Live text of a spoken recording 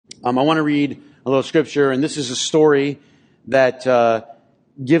I want to read a little scripture, and this is a story that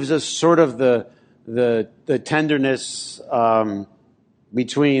gives us sort of the tenderness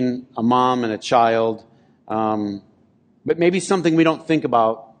between a mom and a child, but maybe something we don't think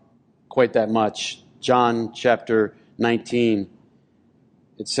about quite that much. John chapter 19.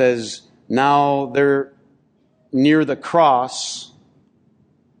 It says, "Now they're near the cross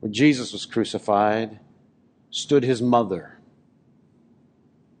where Jesus was crucified, stood his mother."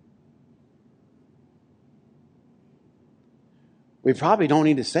 We probably don't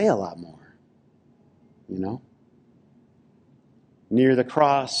need to say a lot more, you know? Near the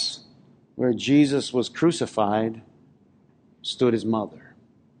cross where Jesus was crucified stood his mother.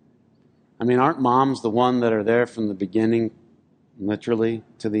 I mean, aren't moms the one that are there from the beginning, literally,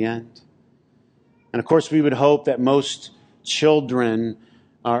 to the end? And of course, we would hope that most children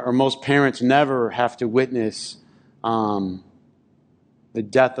or most parents never have to witness the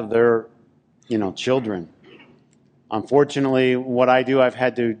death of their, children. Unfortunately, what I do, I've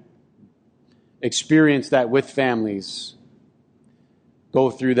had to experience that with families,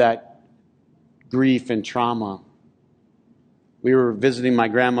 go through that grief and trauma. We were visiting my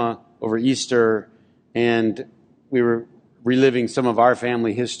grandma over Easter, and we were reliving some of our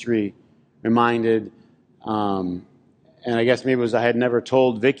family history, reminded, and I guess maybe it was I had never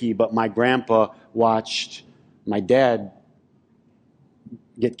told Vicky, but my grandpa watched my dad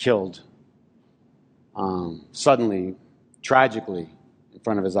get killed suddenly, tragically, in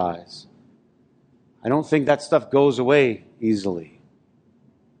front of his eyes. I don't think that stuff goes away easily.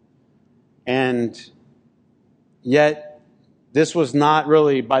 And yet, this was not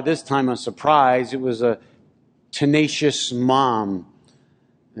really, by this time, a surprise. It was a tenacious mom,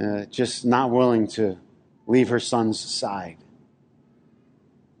 just not willing to leave her son's side.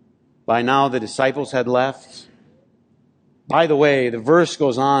 By now, the disciples had left. By the way, the verse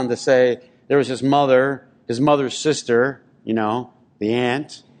goes on to say there was his mother's sister, the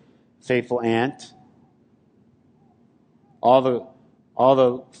aunt, faithful aunt. All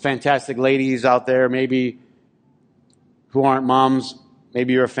the fantastic ladies out there, maybe who aren't moms,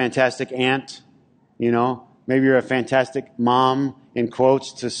 maybe you're a fantastic aunt, maybe you're a fantastic mom, in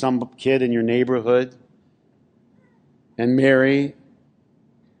quotes, to some kid in your neighborhood. And Mary,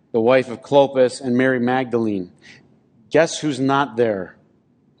 the wife of Clopas, and Mary Magdalene. Guess who's not there,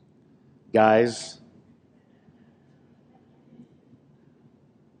 guys?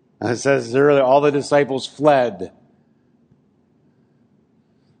 It says earlier, all the disciples fled.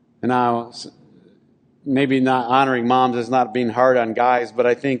 And now, maybe not honoring moms is not being hard on guys, but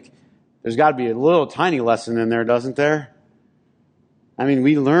I think there's got to be a little tiny lesson in there, doesn't there? I mean,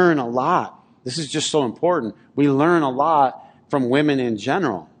 we learn a lot. This is just so important. We learn a lot from women in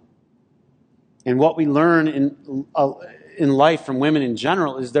general. And what we learn in life from women in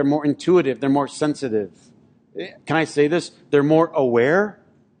general is they're more intuitive, they're more sensitive. Can I say this? They're more aware.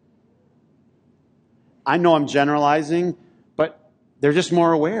 I know I'm generalizing, but they're just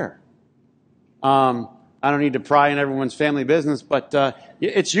more aware. I don't need to pry in everyone's family business, but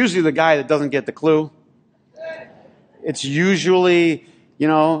it's usually the guy that doesn't get the clue. It's usually,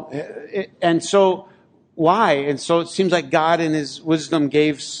 and so why? And so it seems like God in his wisdom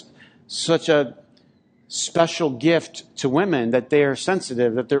gave such a special gift to women that they are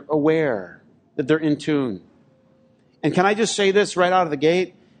sensitive, that they're aware, that they're in tune. And can I just say this right out of the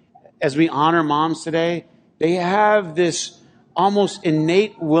gate? As we honor moms today, they have this almost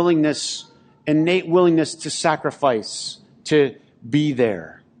innate willingness to sacrifice, to be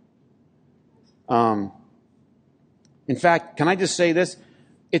there. In fact, can I just say this?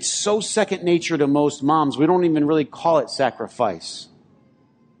 It's so second nature to most moms, we don't even really call it sacrifice.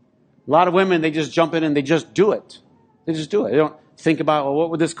 A lot of women, they just jump in and they just do it. They just do it. They don't think about, well,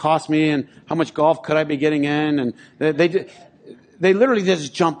 what would this cost me and how much golf could I be getting in? And they literally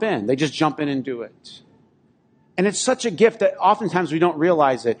just jump in. They just jump in and do it. And it's such a gift that oftentimes we don't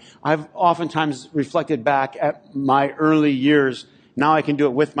realize it. I've oftentimes reflected back at my early years. Now I can do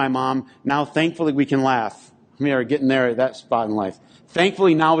it with my mom. Now, thankfully, we can laugh. We are getting there at that spot in life.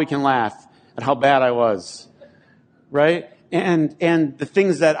 Thankfully, now we can laugh at how bad I was. Right? And the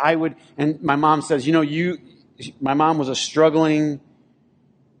things that I would, and my mom says, my mom was a struggling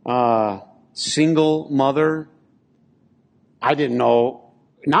single mother. I didn't know.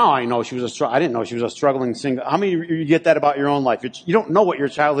 Now I know she was I didn't know she was a struggling single. How many of you get that about your own life? You don't know what your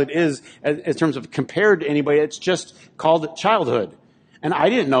childhood is in terms of compared to anybody. It's just called childhood. And I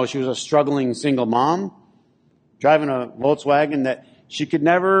didn't know she was a struggling single mom driving a Volkswagen that she could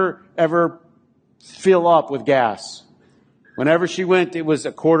never, ever fill up with gas. Whenever she went, it was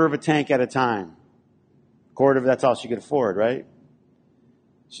a quarter of a tank at a time. That's all she could afford, right?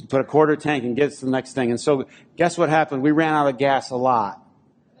 She'd put a quarter tank and get to the next thing. And so guess what happened? We ran out of gas a lot.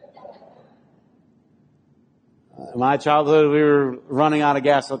 In my childhood, we were running out of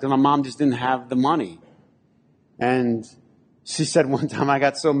gas because my mom just didn't have the money. And she said one time, I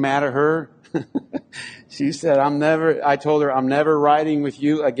got so mad at her. She said, I told her, I'm never riding with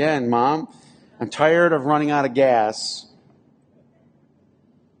you again, Mom. I'm tired of running out of gas.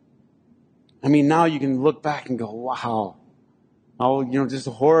 I mean, now you can look back and go, wow. Oh, just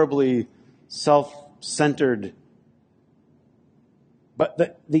horribly self-centered.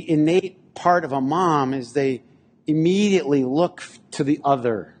 But the innate part of a mom is they immediately look to the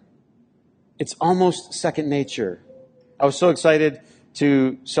other. It's almost second nature. I was so excited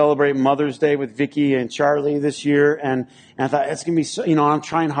to celebrate Mother's Day with Vicky and Charlie this year, and I thought it's going to be so, I'm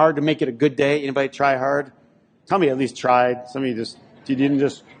trying hard to make it a good day. Anybody try hard? Tell me at least tried. Some of you you didn't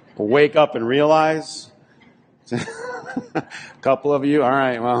just wake up and realize. A couple of you. All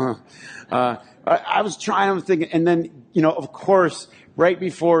right. Well, I was thinking, and then, of course, right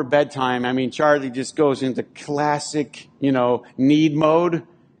before bedtime, Charlie just goes into classic, need mode.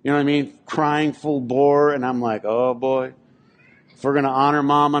 You know what I mean? Crying full bore. And I'm like, oh boy, if we're going to honor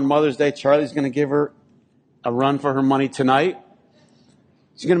Mom on Mother's Day, Charlie's going to give her a run for her money tonight.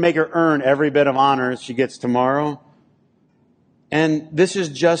 She's going to make her earn every bit of honor she gets tomorrow. And this is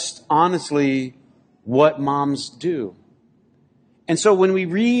just honestly what moms do. And so when we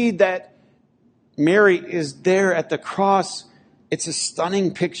read that Mary is there at the cross, it's a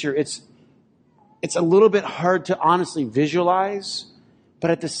stunning picture. It's a little bit hard to honestly visualize, but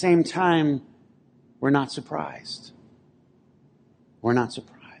at the same time, we're not surprised. We're not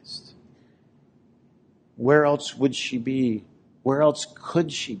surprised. Where else would she be? Where else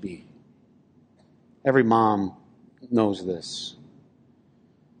could she be? Every mom knows this.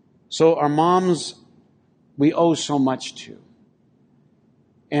 So our moms, we owe so much to.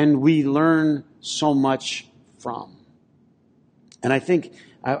 And we learn so much from. And I think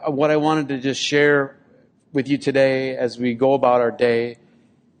what I wanted to just share with you today as we go about our day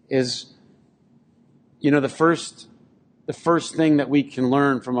is, the first thing that we can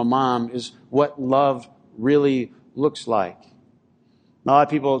learn from a mom is what love really looks like. A lot of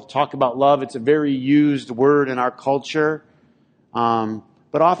people talk about love. It's a very used word in our culture.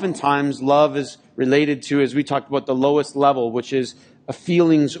 But oftentimes love is related to, as we talked about, the lowest level, which is a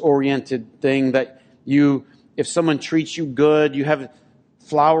feelings-oriented thing that if someone treats you good, you have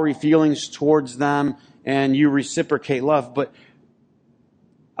flowery feelings towards them and you reciprocate love. But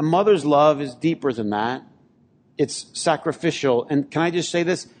a mother's love is deeper than that. It's sacrificial. And can I just say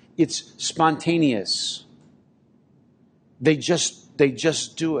this? It's spontaneous. They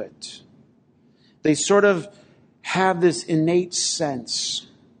just do it. They sort of have this innate sense.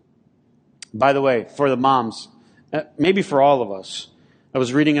 By the way, for the moms, maybe for all of us, I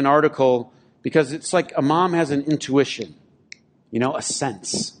was reading an article because it's like a mom has an intuition, a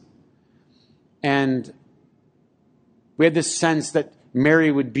sense. And we had this sense that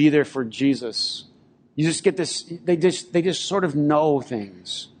Mary would be there for Jesus. You just get this, they just sort of know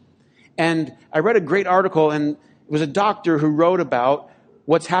things. And I read a great article, and it was a doctor who wrote about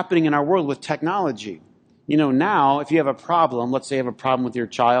what's happening in our world with technology. Now, if you have a problem, let's say you have a problem with your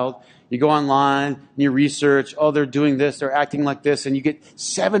child, you go online and you research, they're doing this, they're acting like this, and you get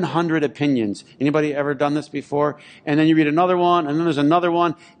 700 opinions. Anybody ever done this before? And then you read another one, and then there's another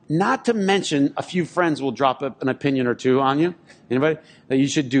one. Not to mention, a few friends will drop an opinion or two on you. Anybody? That you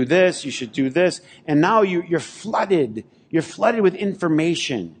should do this, you should do this. And now you're flooded. You're flooded with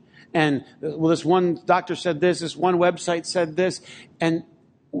information. And, this one doctor said this one website said this. And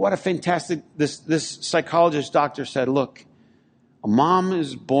what a fantastic, this psychologist doctor said, look, a mom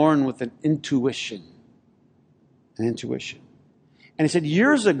is born with an intuition. An intuition. And he said,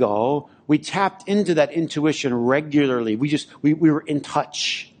 years ago, we tapped into that intuition regularly. We were in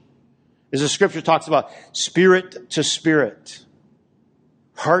touch. As the scripture talks about, spirit to spirit,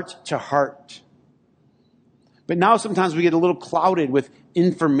 heart to heart. But now sometimes we get a little clouded with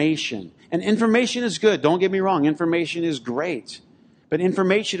information. And information is good. Don't get me wrong. Information is great. But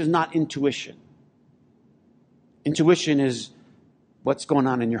information is not intuition. Intuition is what's going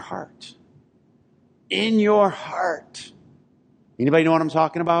on in your heart. In your heart. Anybody know what I'm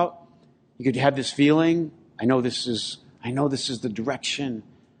talking about? You could have this feeling. I know this is the direction.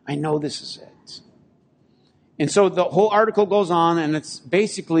 I know this is it. And so the whole article goes on, and it's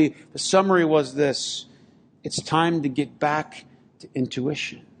basically, the summary was this: it's time to get back to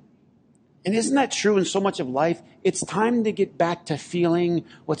intuition. And isn't that true in so much of life? It's time to get back to feeling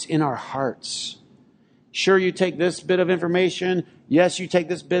what's in our hearts. Sure, you take this bit of information. Yes, you take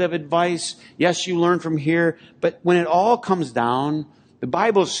this bit of advice. Yes, you learn from here. But when it all comes down, The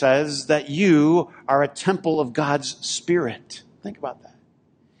Bible says that you are a temple of God's Spirit. Think about that.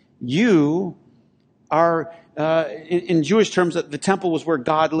 You are, in Jewish terms, the temple was where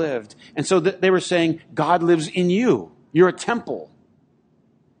God lived. And so they were saying, God lives in you. You're a temple.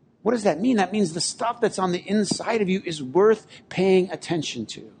 What does that mean? That means the stuff that's on the inside of you is worth paying attention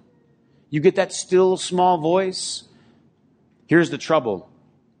to. You get that still, small voice. Here's the trouble.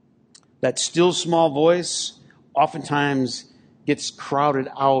 That still, small voice oftentimes gets crowded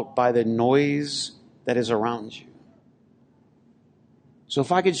out by the noise that is around you. So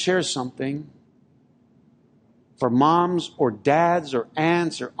if I could share something for moms or dads or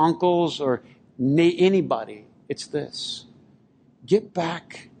aunts or uncles or anybody, it's this. Get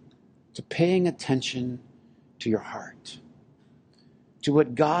back to paying attention to your heart, to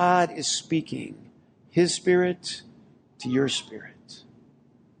what God is speaking, His Spirit to your spirit.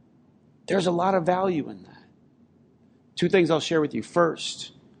 There's a lot of value in that. Two things I'll share with you.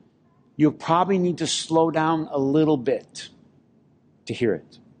 First, you'll probably need to slow down a little bit to hear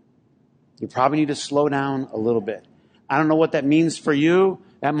it. You probably need to slow down a little bit. I don't know what that means for you.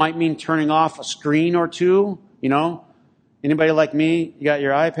 That might mean turning off a screen or two, Anybody like me, you got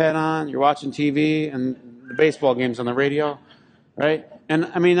your iPad on, you're watching TV, and the baseball game's on the radio, right? And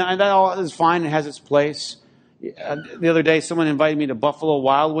that all is fine. It has its place. The other day, someone invited me to Buffalo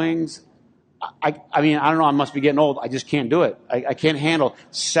Wild Wings. I don't know, I must be getting old. I just can't do it. I can't handle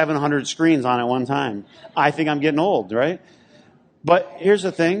 700 screens on at one time. I think I'm getting old, right? But here's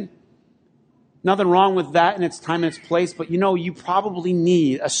the thing. Nothing wrong with that in its time and its place, but you probably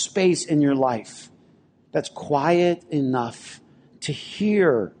need a space in your life that's quiet enough to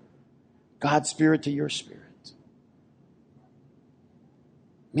hear God's Spirit to your spirit.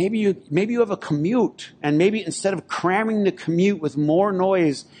 Maybe you have a commute, and maybe instead of cramming the commute with more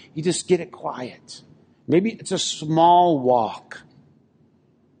noise, you just get it quiet. Maybe it's a small walk.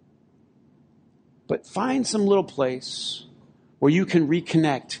 But find some little place where you can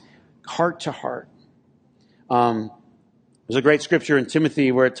reconnect heart to heart. There's a great scripture in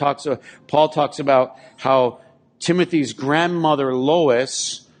Timothy where Paul talks about how Timothy's grandmother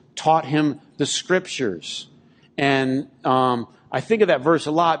Lois taught him the scriptures. And I think of that verse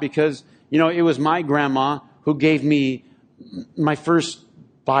a lot because, it was my grandma who gave me my first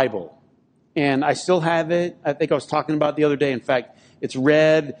Bible. And I still have it. I think I was talking about it the other day. In fact, it's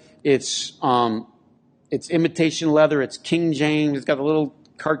red. It's imitation leather. It's King James. It's got a little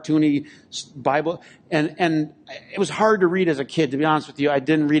cartoony Bible. And it was hard to read as a kid, to be honest with you. I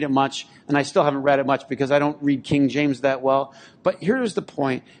didn't read it much, and I still haven't read it much because I don't read King James that well. But here's the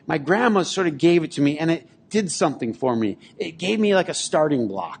point. My grandma sort of gave it to me, and it did something for me. It gave me like a starting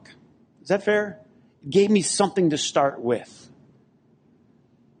block. Is that fair? It gave me something to start with.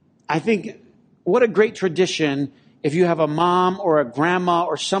 I think what a great tradition if you have a mom or a grandma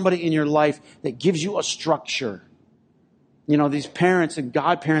or somebody in your life that gives you a structure. These parents and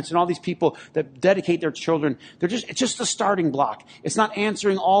godparents and all these people that dedicate their children, it's just a starting block. It's not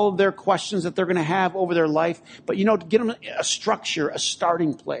answering all of their questions that they're going to have over their life, but to get them a structure, a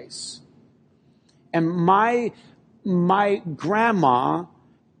starting place. And my grandma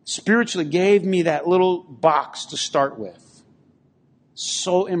spiritually gave me that little box to start with.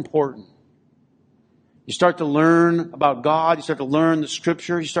 So important. You start to learn about God. You start to learn the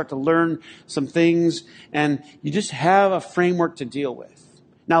scripture. You start to learn some things. And you just have a framework to deal with.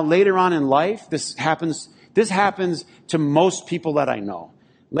 Now, later on in life, this happens to most people that I know.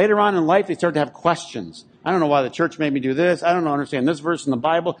 Later on in life, they start to have questions. I don't know why the church made me do this. I don't understand this verse in the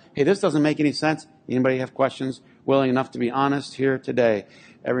Bible. Hey, this doesn't make any sense. Anybody have questions? Willing enough to be honest here today?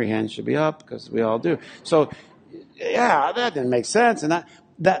 Every hand should be up because we all do. So, yeah, that didn't make sense. And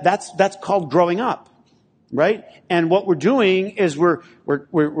that's called growing up. Right? And what we're doing is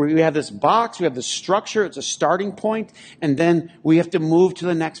we have this box, we have this structure, it's a starting point, and then we have to move to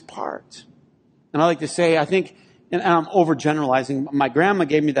the next part. And I like to say, I think, and I'm overgeneralizing, my grandma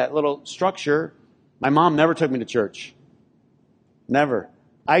gave me that little structure. My mom never took me to church. Never.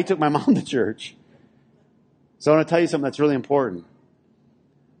 I took my mom to church. So I want to tell you something that's really important.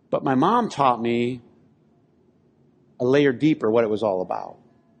 But my mom taught me a layer deeper what it was all about.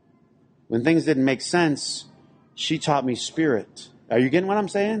 When things didn't make sense, she taught me spirit. Are you getting what I'm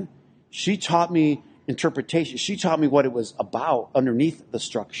saying? She taught me interpretation. She taught me what it was about underneath the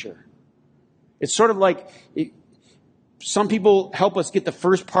structure. It's sort of like some people help us get the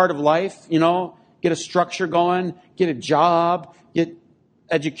first part of life, get a structure going, get a job, get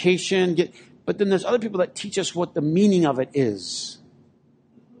education, but then there's other people that teach us what the meaning of it is.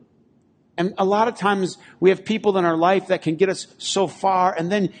 And a lot of times we have people in our life that can get us so far,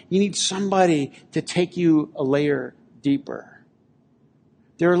 and then you need somebody to take you a layer deeper.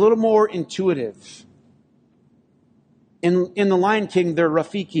 they're a little more intuitive. In The Lion King, they're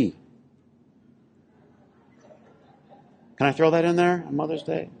Rafiki. Can I throw that in there on Mother's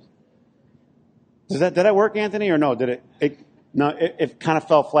Day? Did that work, Anthony, or no? Did it kind of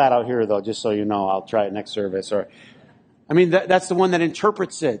fell flat out here, though, just so you know. I'll try it next service. That's the one that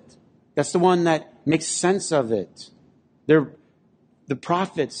interprets it. That's the one that makes sense of it. They're the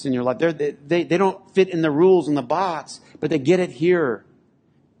prophets in your life. They don't fit in the rules in the box, but they get it here.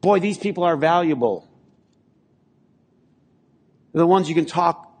 Boy, these people are valuable. They're the ones you can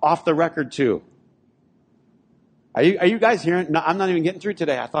talk off the record to. Are you guys hearing? No, I'm not even getting through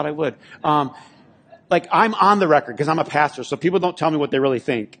today. I thought I would. I'm on the record because I'm a pastor, so people don't tell me what they really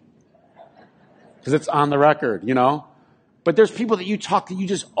think. Because it's on the record, you know. But there's people that you talk that you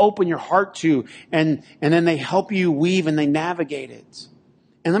just open your heart to, and then they help you weave and they navigate it.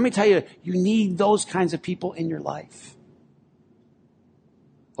 And let me tell you, you need those kinds of people in your life.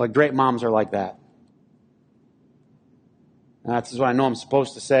 Like great moms are like that. This is what I know I'm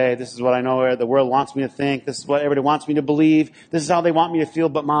supposed to say. This is what I know the world wants me to think. This is what everybody wants me to believe. This is how they want me to feel.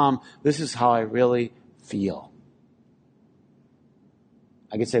 But Mom, this is how I really feel.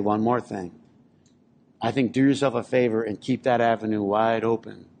 I could say one more thing. I think do yourself a favor and keep that avenue wide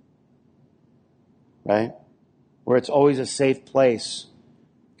open. Right? Where it's always a safe place.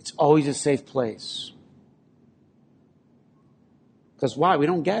 It's always a safe place. Because why? We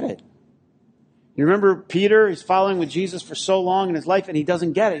don't get it. You remember Peter? He's following with Jesus for so long in his life, and he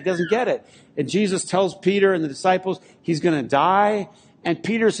doesn't get it. He doesn't get it. And Jesus tells Peter and the disciples he's going to die. And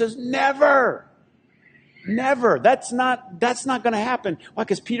Peter says, never. Never. That's not going to happen. Why?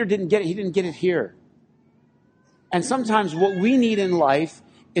 Because Peter didn't get it. He didn't get it here. And sometimes what we need in life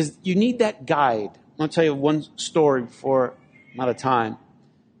is you need that guide. I'm going to tell you one story before I'm out of time.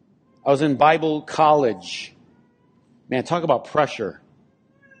 I was in Bible college. Man, talk about pressure.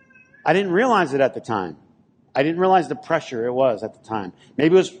 I didn't realize it at the time. I didn't realize the pressure it was at the time.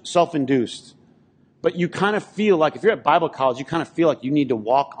 Maybe it was self-induced. But you kind of feel like, if you're at Bible college, you kind of feel like you need to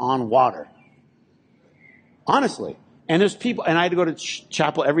walk on water. Honestly. And there's people, and I had to go to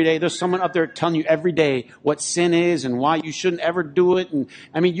chapel every day. There's someone up there telling you every day what sin is and why you shouldn't ever do it. And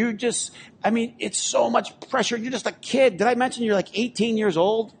it's so much pressure. You're just a kid. Did I mention you're like 18 years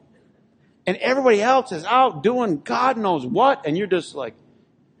old? And everybody else is out doing God knows what. And you're just like,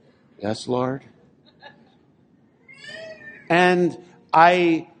 yes, Lord. And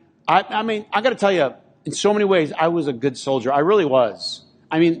I got to tell you, in so many ways, I was a good soldier. I really was.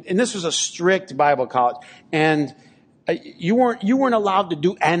 And this was a strict Bible college. And you weren't allowed to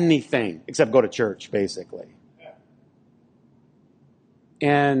do anything except go to church, basically.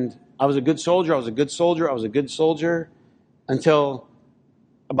 And I was a good soldier. Until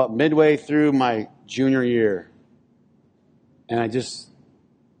about midway through my junior year. And I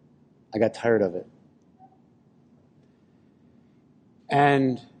got tired of it.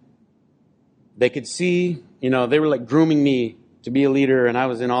 And they could see, they were like grooming me to be a leader, and I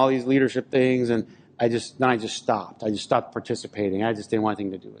was in all these leadership things, and I just stopped. I just stopped participating. I just didn't want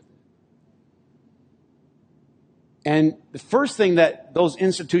anything to do with it. And the first thing that those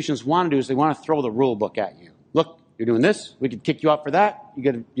institutions want to do is they want to throw the rule book at you. Look, you're doing this. We could kick you out for that. You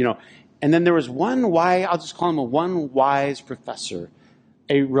got to, And then there was I'll just call him one wise professor,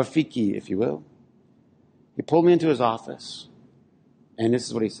 a Rafiki, if you will. He pulled me into his office, and this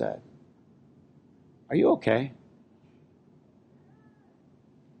is what he said. Are you okay?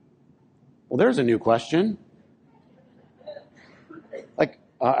 Well, there's a new question. I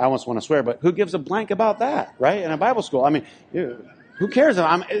almost want to swear, but who gives a blank about that, right? In a Bible school. Who cares?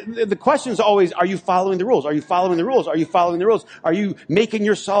 The question is always, are you following the rules? Are you following the rules? Are you following the rules? Are you making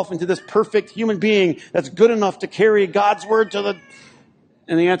yourself into this perfect human being that's good enough to carry God's word to the...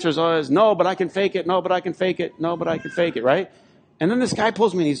 And the answer is always, no, but I can fake it. No, but I can fake it. No, but I can fake it, right? And then this guy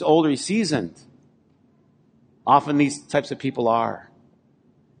pulls me, and he's older, he's seasoned. Often these types of people are.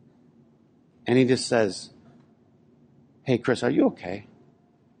 And he just says, hey, Chris, are you okay?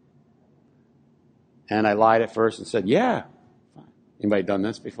 And I lied at first and said, yeah. Fine. Anybody done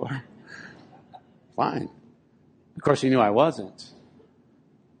this before? Fine. Of course, he knew I wasn't.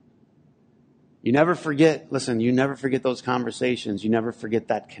 You never forget those conversations. You never forget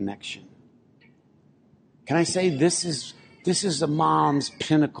that connection. Can I say this is a mom's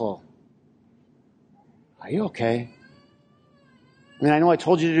pinnacle? Are you okay? I know I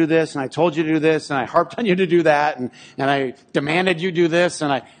told you to do this, and I told you to do this, and I harped on you to do that, and I demanded you do this,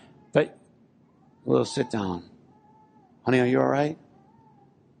 but we'll sit down. Honey, are you all right?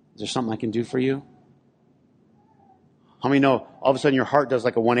 Is there something I can do for you? How many know all of a sudden your heart does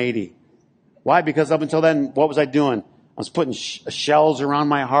like a 180? Why? Because up until then, what was I doing? I was putting shells around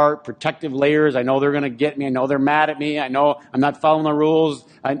my heart, protective layers. I know they're going to get me. I know they're mad at me. I know I'm not following the rules,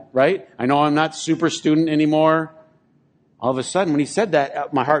 right? I know I'm not super student anymore. All of a sudden, when he said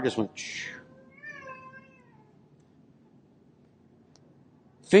that, my heart just went, shh.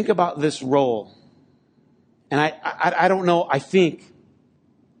 Think about this role. And I don't know, I think,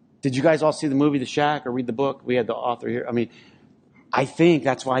 did you guys all see the movie The Shack or read the book? We had the author here. I mean, I think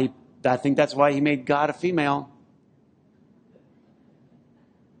that's why he made God a female.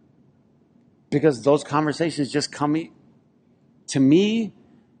 Because those conversations just come to me,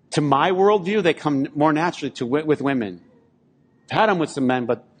 to my worldview, they come more naturally with women. I've had them with some men,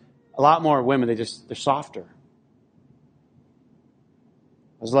 but a lot more women. They're softer. It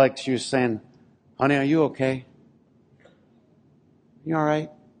was like she was saying, honey, are you okay? You all right?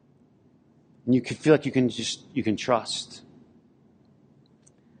 And you can feel like you can trust.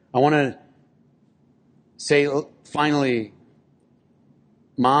 I want to say finally,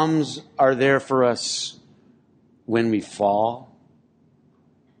 moms are there for us when we fall.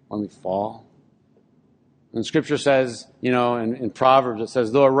 When we fall. And Scripture says, in Proverbs, it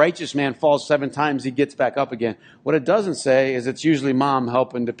says, though a righteous man falls 7 times, he gets back up again. What it doesn't say is it's usually mom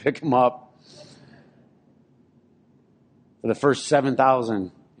helping to pick him up for the first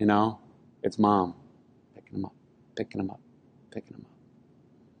 7,000, it's mom picking him up, picking him up, picking him up.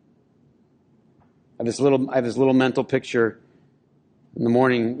 I have this little mental picture. In the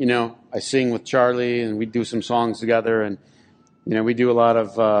morning, I sing with Charlie and we do some songs together, and we do a lot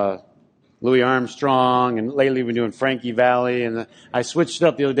of Louis Armstrong, and lately we're doing Frankie Valli, and I switched it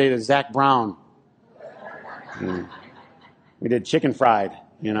up the other day to Zach Brown. We did Chicken Fried,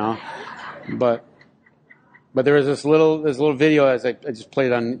 but there was this little video as I just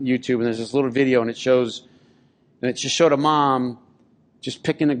played on YouTube, and there's this little video, and it just showed a mom just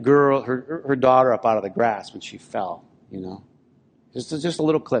picking a girl, her daughter up out of the grass when she fell, Just a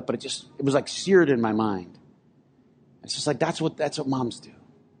little clip, but it was like seared in my mind. It's just like that's what moms do,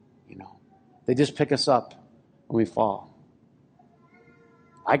 They just pick us up when we fall.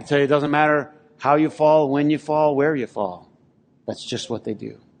 I can tell you, it doesn't matter how you fall, when you fall, where you fall. That's just what they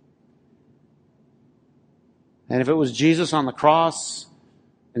do. And if it was Jesus on the cross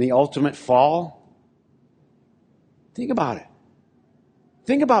and the ultimate fall, think about it.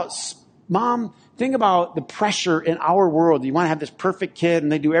 Think about Mom, think about the pressure in our world. You want to have this perfect kid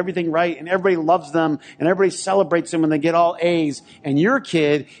and they do everything right and everybody loves them and everybody celebrates them when they get all A's, and your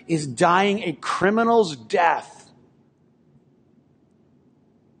kid is dying a criminal's death.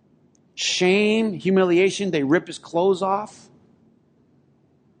 Shame, humiliation, they rip his clothes off.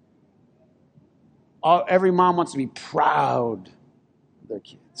 Every mom wants to be proud of their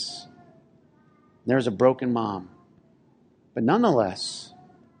kids. There's a broken mom. But nonetheless,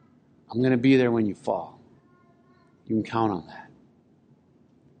 I'm going to be there when you fall. You can count on that.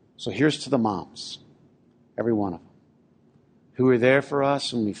 So here's to the moms, every one of them, who were there for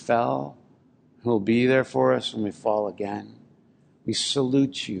us when we fell, who will be there for us when we fall again. We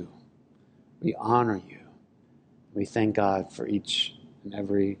salute you. We honor you. We thank God for each and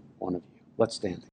every one of you. Let's stand.